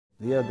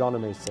The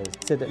ergonomy says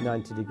sit at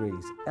 90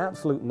 degrees.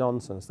 Absolute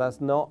nonsense.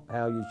 That's not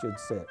how you should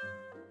sit.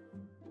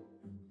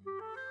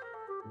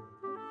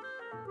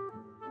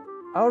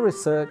 Our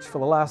research for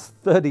the last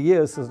 30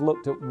 years has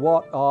looked at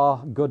what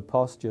are good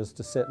postures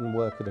to sit and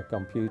work at a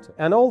computer.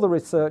 And all the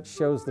research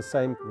shows the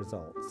same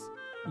results.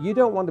 You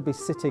don't want to be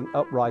sitting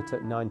upright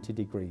at 90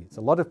 degrees.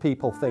 A lot of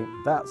people think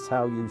that's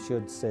how you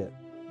should sit.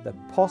 The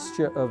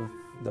posture of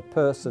the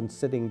person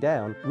sitting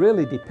down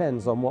really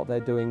depends on what they're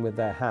doing with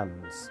their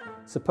hands.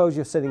 Suppose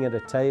you're sitting at a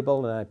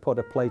table and I put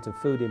a plate of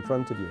food in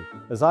front of you.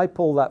 As I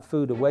pull that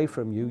food away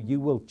from you, you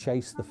will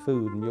chase the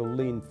food and you'll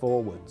lean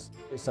forwards.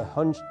 It's a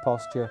hunched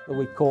posture that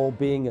we call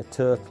being a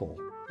turtle.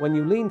 When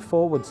you lean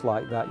forwards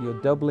like that, you're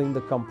doubling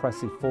the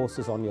compressive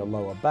forces on your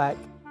lower back.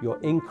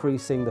 You're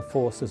increasing the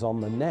forces on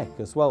the neck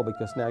as well,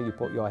 because now you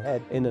put your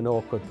head in an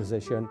awkward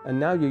position and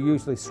now you're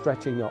usually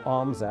stretching your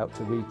arms out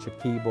to reach a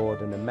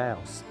keyboard and a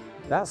mouse.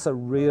 That's a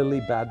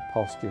really bad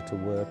posture to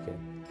work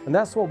in. And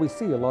that's what we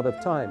see a lot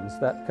of times,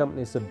 that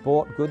companies have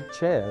bought good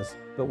chairs,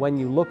 but when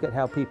you look at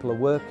how people are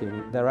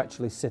working, they're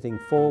actually sitting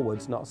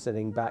forwards, not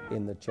sitting back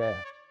in the chair.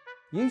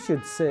 You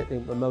should sit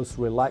in the most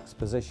relaxed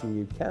position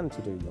you can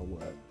to do your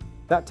work.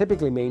 That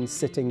typically means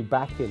sitting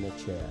back in a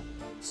chair.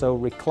 So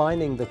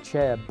reclining the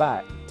chair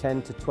back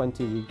 10 to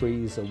 20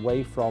 degrees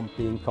away from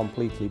being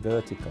completely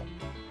vertical.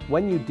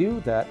 When you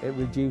do that, it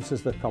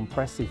reduces the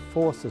compressive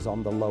forces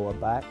on the lower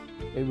back.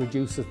 It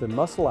reduces the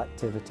muscle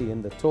activity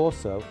in the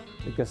torso,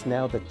 because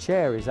now the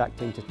chair is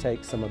acting to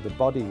take some of the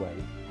body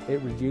weight.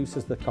 It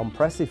reduces the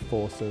compressive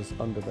forces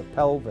under the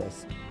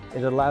pelvis.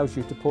 It allows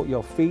you to put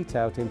your feet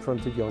out in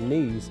front of your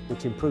knees,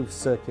 which improves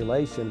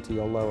circulation to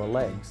your lower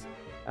legs.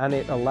 And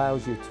it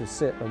allows you to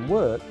sit and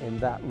work in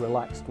that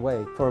relaxed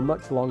way for a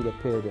much longer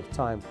period of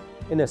time.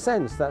 In a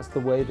sense, that's the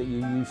way that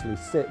you usually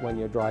sit when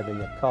you're driving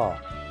a car.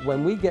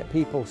 When we get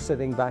people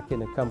sitting back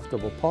in a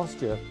comfortable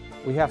posture,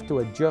 we have to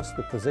adjust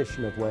the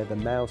position of where the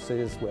mouse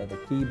is, where the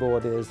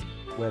keyboard is,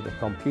 where the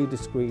computer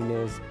screen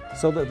is,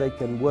 so that they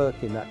can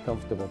work in that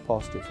comfortable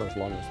posture for as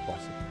long as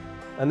possible.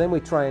 And then we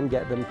try and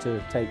get them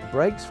to take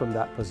breaks from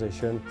that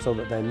position so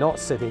that they're not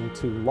sitting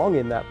too long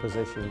in that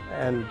position.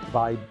 And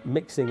by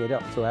mixing it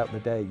up throughout the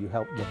day, you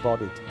help the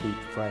body to keep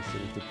fresh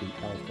and to keep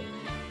healthy.